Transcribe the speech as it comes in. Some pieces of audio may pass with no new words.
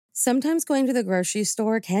Sometimes going to the grocery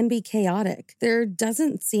store can be chaotic. There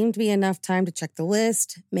doesn't seem to be enough time to check the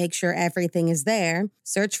list, make sure everything is there,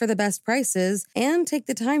 search for the best prices, and take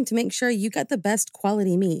the time to make sure you get the best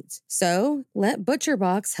quality meat. So, let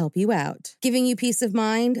ButcherBox help you out. Giving you peace of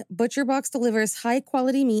mind, ButcherBox delivers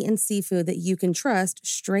high-quality meat and seafood that you can trust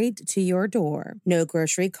straight to your door. No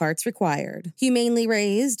grocery carts required. Humanely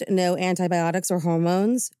raised, no antibiotics or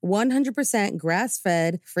hormones, 100%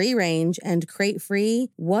 grass-fed, free-range, and crate-free.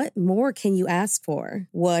 What more can you ask for?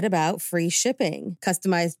 What about free shipping,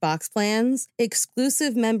 customized box plans,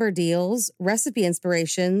 exclusive member deals, recipe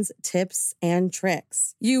inspirations, tips, and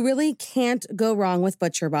tricks? You really can't go wrong with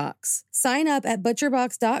ButcherBox. Sign up at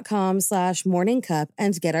butcherbox.com/morningcup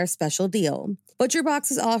and get our special deal. ButcherBox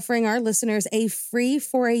is offering our listeners a free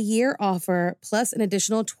for-a-year offer plus an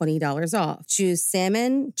additional $20 off. Choose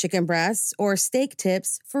salmon, chicken breasts, or steak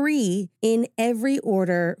tips free in every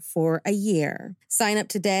order for a year. Sign up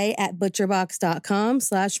today at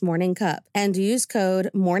butcherbox.com/morningcup and use code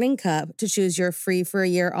MORNINGCUP to choose your free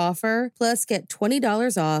for-a-year offer plus get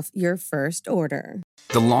 $20 off your first order.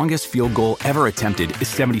 The longest field goal ever attempted is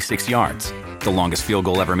 76 yards. The longest field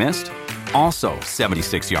goal ever missed? Also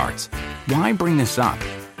 76 yards. Why bring this up?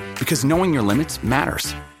 Because knowing your limits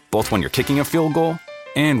matters, both when you're kicking a field goal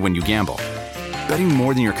and when you gamble. Betting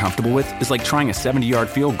more than you're comfortable with is like trying a 70-yard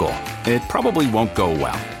field goal. It probably won't go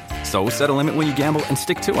well. So set a limit when you gamble and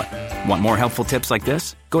stick to it. Want more helpful tips like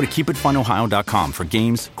this? Go to keepitfunohio.com for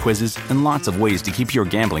games, quizzes, and lots of ways to keep your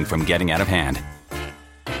gambling from getting out of hand.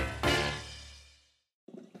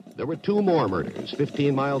 There were two more murders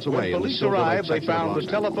 15 miles away. When police arrived, they found the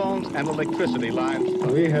telephones and electricity lines.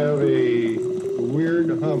 We have a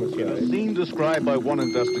weird homicide. A scene described by one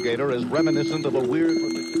investigator as reminiscent of a weird...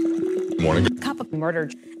 Morning. Cup of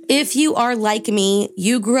murder. If you are like me,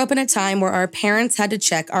 you grew up in a time where our parents had to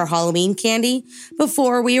check our Halloween candy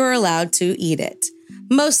before we were allowed to eat it.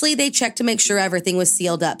 Mostly, they checked to make sure everything was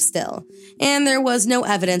sealed up still, and there was no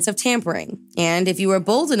evidence of tampering. And if you were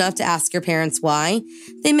bold enough to ask your parents why,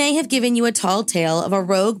 they may have given you a tall tale of a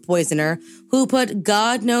rogue poisoner who put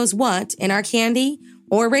God knows what in our candy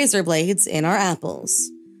or razor blades in our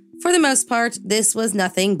apples. For the most part, this was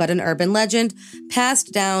nothing but an urban legend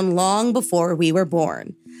passed down long before we were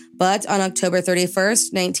born. But on October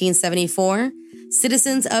 31st, 1974,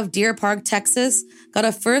 citizens of Deer Park, Texas, got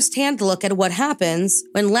a first-hand look at what happens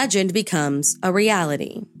when legend becomes a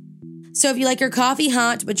reality. So if you like your coffee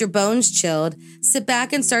hot but your bones chilled, sit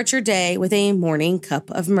back and start your day with a morning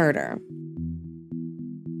cup of murder.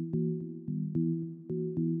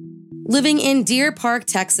 Living in Deer Park,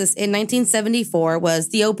 Texas in 1974 was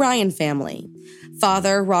the O'Brien family.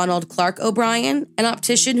 Father Ronald Clark O'Brien, an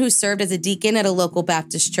optician who served as a deacon at a local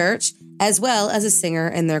Baptist church, as well as a singer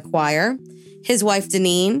in their choir, his wife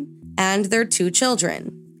Deneen, and their two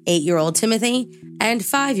children, 8-year-old Timothy and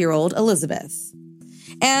 5-year-old Elizabeth.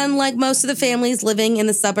 And like most of the families living in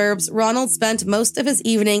the suburbs, Ronald spent most of his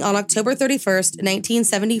evening on October 31st,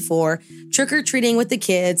 1974, trick-or-treating with the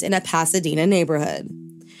kids in a Pasadena neighborhood.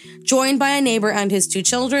 Joined by a neighbor and his two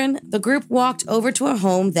children, the group walked over to a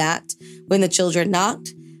home that, when the children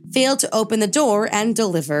knocked, failed to open the door and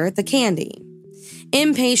deliver the candy.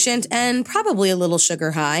 Impatient and probably a little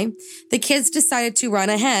sugar high, the kids decided to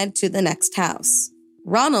run ahead to the next house.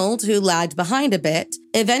 Ronald, who lagged behind a bit,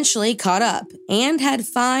 eventually caught up and had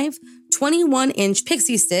 5 21-inch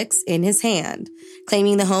pixie sticks in his hand,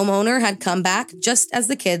 claiming the homeowner had come back just as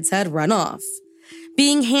the kids had run off.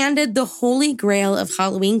 Being handed the holy grail of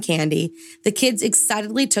Halloween candy, the kids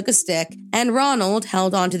excitedly took a stick, and Ronald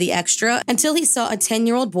held onto the extra until he saw a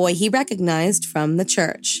 10-year-old boy he recognized from the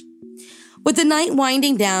church. With the night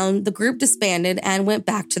winding down, the group disbanded and went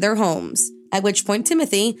back to their homes, at which point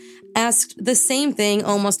Timothy asked the same thing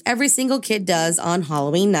almost every single kid does on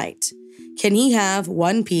Halloween night. Can he have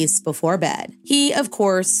one piece before bed? He, of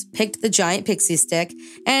course, picked the giant pixie stick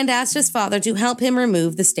and asked his father to help him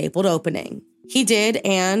remove the stapled opening. He did,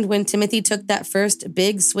 and when Timothy took that first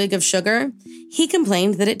big swig of sugar, he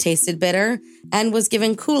complained that it tasted bitter and was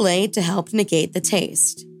given Kool-Aid to help negate the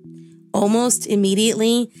taste. Almost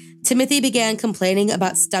immediately, Timothy began complaining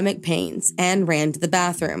about stomach pains and ran to the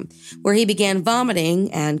bathroom, where he began vomiting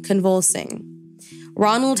and convulsing.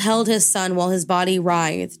 Ronald held his son while his body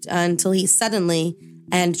writhed until he suddenly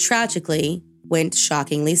and tragically went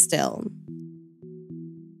shockingly still.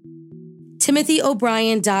 Timothy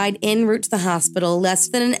O'Brien died en route to the hospital less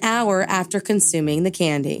than an hour after consuming the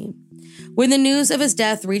candy. When the news of his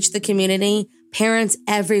death reached the community, parents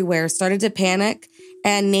everywhere started to panic,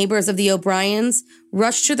 and neighbors of the O'Briens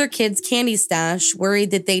rushed to their kids' candy stash, worried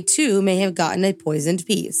that they too may have gotten a poisoned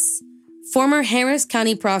piece. Former Harris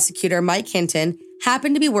County prosecutor Mike Hinton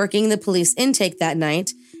happened to be working the police intake that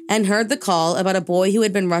night and heard the call about a boy who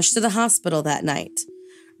had been rushed to the hospital that night.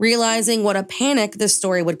 Realizing what a panic this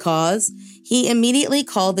story would cause, he immediately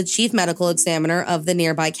called the chief medical examiner of the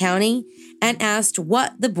nearby county and asked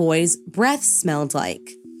what the boy's breath smelled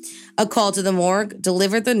like. A call to the morgue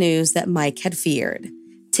delivered the news that Mike had feared.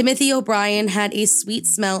 Timothy O'Brien had a sweet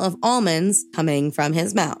smell of almonds coming from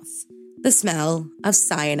his mouth, the smell of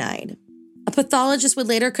cyanide. A pathologist would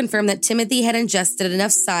later confirm that Timothy had ingested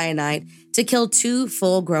enough cyanide to kill 2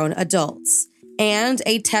 full-grown adults, and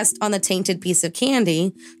a test on the tainted piece of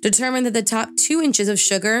candy determined that the top 2 inches of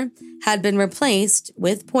sugar had been replaced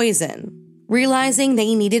with poison. Realizing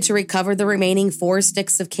they needed to recover the remaining 4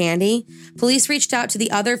 sticks of candy, police reached out to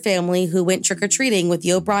the other family who went trick-or-treating with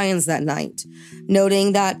the O'Briens that night,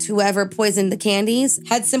 noting that whoever poisoned the candies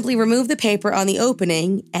had simply removed the paper on the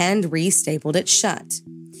opening and re-stapled it shut.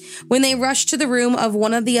 When they rushed to the room of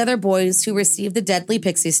one of the other boys who received the deadly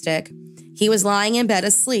pixie stick, he was lying in bed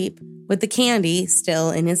asleep with the candy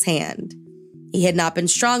still in his hand. He had not been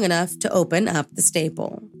strong enough to open up the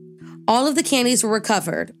staple. All of the candies were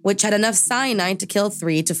recovered, which had enough cyanide to kill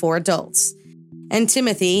 3 to 4 adults, and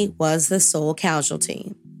Timothy was the sole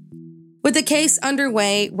casualty. With the case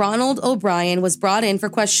underway, Ronald O'Brien was brought in for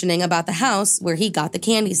questioning about the house where he got the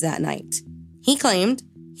candies that night. He claimed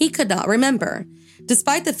he could not remember,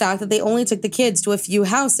 despite the fact that they only took the kids to a few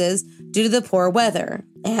houses due to the poor weather,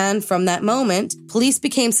 and from that moment, police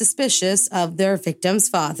became suspicious of their victim's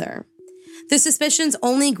father. The suspicions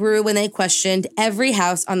only grew when they questioned every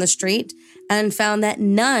house on the street and found that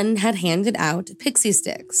none had handed out pixie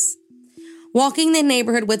sticks. Walking the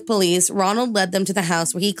neighborhood with police, Ronald led them to the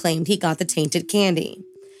house where he claimed he got the tainted candy.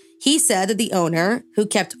 He said that the owner, who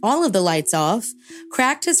kept all of the lights off,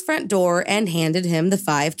 cracked his front door and handed him the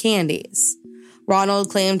 5 candies. Ronald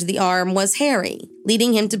claimed the arm was hairy,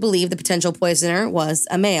 leading him to believe the potential poisoner was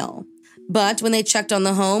a male. But when they checked on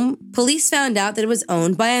the home, police found out that it was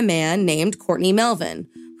owned by a man named Courtney Melvin,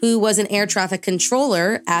 who was an air traffic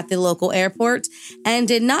controller at the local airport and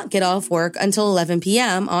did not get off work until 11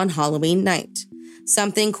 p.m. on Halloween night,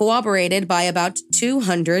 something corroborated by about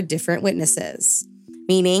 200 different witnesses,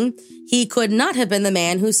 meaning he could not have been the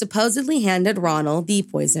man who supposedly handed Ronald the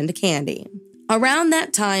poisoned candy. Around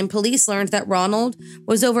that time, police learned that Ronald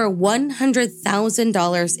was over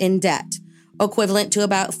 $100,000 in debt, equivalent to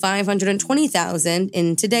about $520,000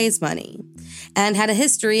 in today's money, and had a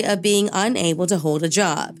history of being unable to hold a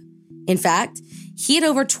job. In fact, he had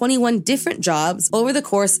over 21 different jobs over the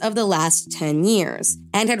course of the last 10 years,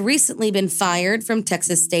 and had recently been fired from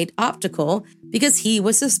Texas State Optical because he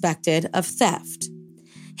was suspected of theft.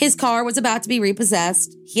 His car was about to be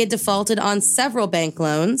repossessed, he had defaulted on several bank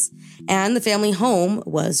loans, and the family home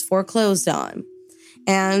was foreclosed on.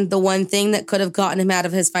 And the one thing that could have gotten him out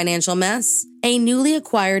of his financial mess? A newly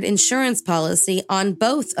acquired insurance policy on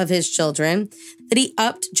both of his children that he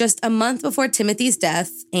upped just a month before Timothy's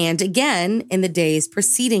death and again in the days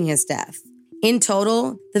preceding his death. In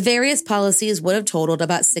total, the various policies would have totaled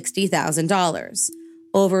about $60,000,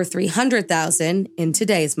 over $300,000 in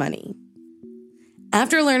today's money.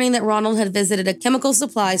 After learning that Ronald had visited a chemical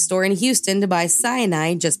supply store in Houston to buy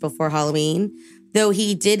cyanide just before Halloween, though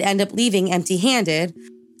he did end up leaving empty-handed,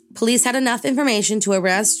 police had enough information to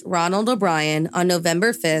arrest Ronald O'Brien on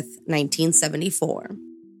November 5th, 1974.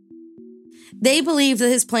 They believed that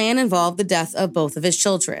his plan involved the death of both of his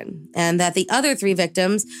children, and that the other 3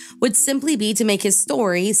 victims would simply be to make his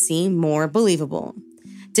story seem more believable.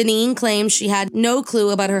 Deneen claims she had no clue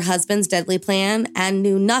about her husband's deadly plan and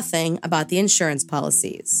knew nothing about the insurance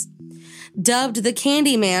policies. Dubbed the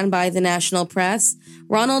Candyman by the national press,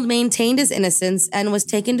 Ronald maintained his innocence and was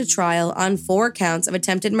taken to trial on 4 counts of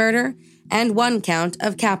attempted murder and 1 count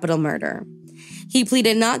of capital murder. He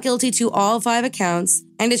pleaded not guilty to all 5 accounts,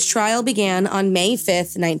 and his trial began on May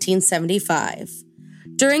 5th, 1975.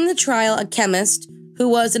 During the trial, a chemist, who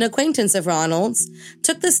was an acquaintance of Ronald's,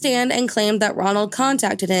 took the stand and claimed that Ronald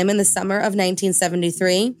contacted him in the summer of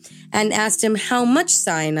 1973 and asked him how much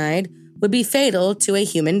cyanide would be fatal to a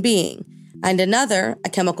human being. And another, a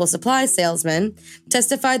chemical supply salesman,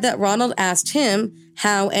 testified that Ronald asked him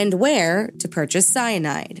how and where to purchase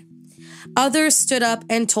cyanide. Others stood up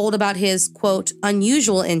and told about his, quote,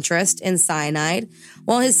 unusual interest in cyanide,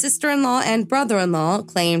 while his sister-in-law and brother-in-law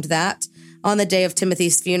claimed that, on the day of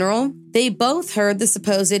Timothy's funeral, they both heard the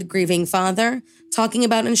supposed grieving father talking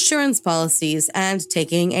about insurance policies and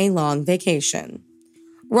taking a long vacation.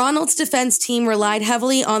 Ronald's defense team relied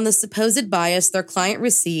heavily on the supposed bias their client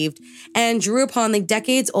received and drew upon the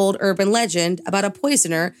decades-old urban legend about a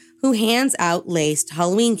poisoner who hands out laced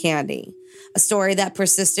Halloween candy. a story that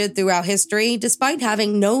persisted throughout history despite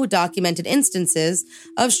having no documented instances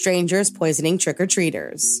of strangers poisoning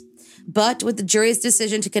trick-or-treaters. But with the jury's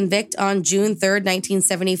decision to convict on June 3,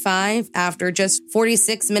 1975, after just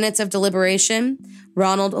 46 minutes of deliberation,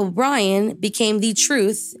 Ronald O'Bryan became the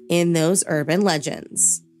truth in those urban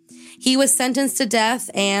legends. He was sentenced to death,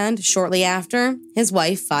 and shortly after, his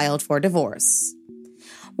wife filed for divorce.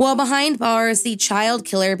 While behind bars, the child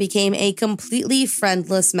killer became a completely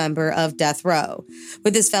friendless member of death row,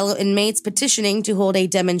 with his fellow inmates petitioning to hold a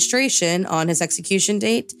demonstration on his execution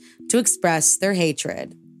date to express their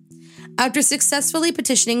hatred. After successfully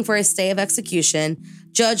petitioning for a stay of execution,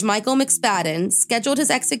 Judge Michael McSpadden scheduled his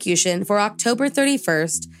execution for October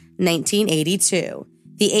 31st, 1982,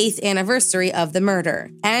 the 8th anniversary of the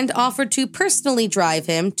murder, and offered to personally drive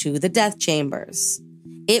him to the death chambers.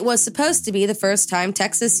 It was supposed to be the first time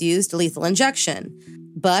Texas used lethal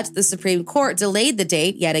injection, but the Supreme Court delayed the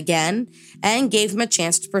date yet again and gave him a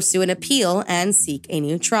chance to pursue an appeal and seek a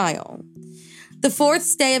new trial. The fourth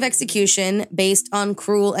stay of execution, based on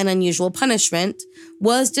cruel and unusual punishment,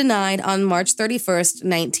 was denied on March 31st,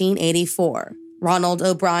 1984. Ronald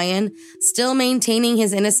O'Bryan, still maintaining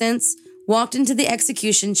his innocence, walked into the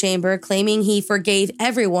execution chamber claiming he forgave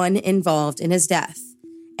everyone involved in his death,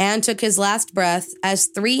 and took his last breath as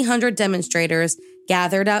 300 demonstrators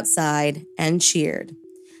gathered outside and cheered,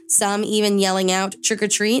 some even yelling out "trick or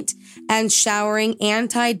treat" and showering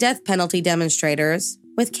anti-death penalty demonstrators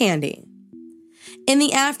with candy. In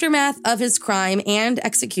the aftermath of his crime and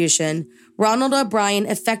execution, Ronald O'Bryan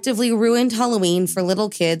effectively ruined Halloween for little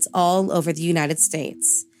kids all over the United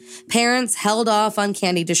States. Parents held off on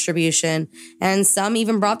candy distribution, and some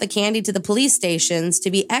even brought the candy to the police stations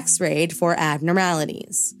to be x-rayed for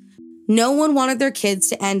abnormalities. No one wanted their kids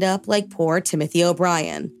to end up like poor Timothy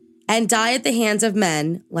O'Bryan and die at the hands of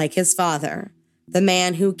men like his father, the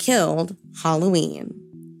man who killed Halloween.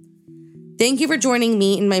 Thank you for joining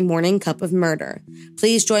me in my morning cup of murder.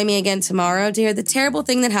 Please join me again tomorrow to hear the terrible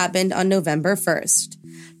thing that happened on November 1st.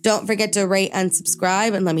 Don't forget to rate and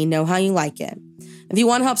subscribe and let me know how you like it. If you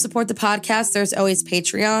want to help support the podcast, there's always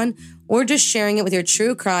Patreon or just sharing it with your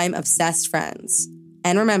true crime obsessed friends.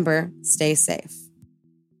 And remember, stay safe.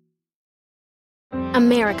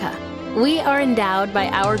 America. We are endowed by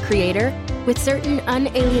our Creator with certain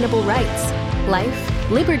unalienable rights: life,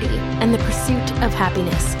 liberty, and the pursuit of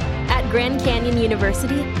happiness. At Grand Canyon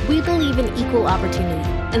University, we believe in equal opportunity,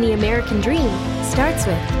 and the American dream starts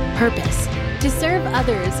with purpose. To serve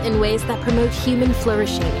others in ways that promote human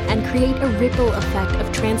flourishing and create a ripple effect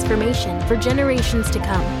of transformation for generations to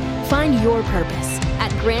come. Find your purpose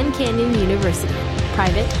at Grand Canyon University.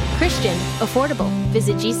 Private, Christian, affordable.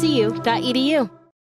 Visit gcu.edu.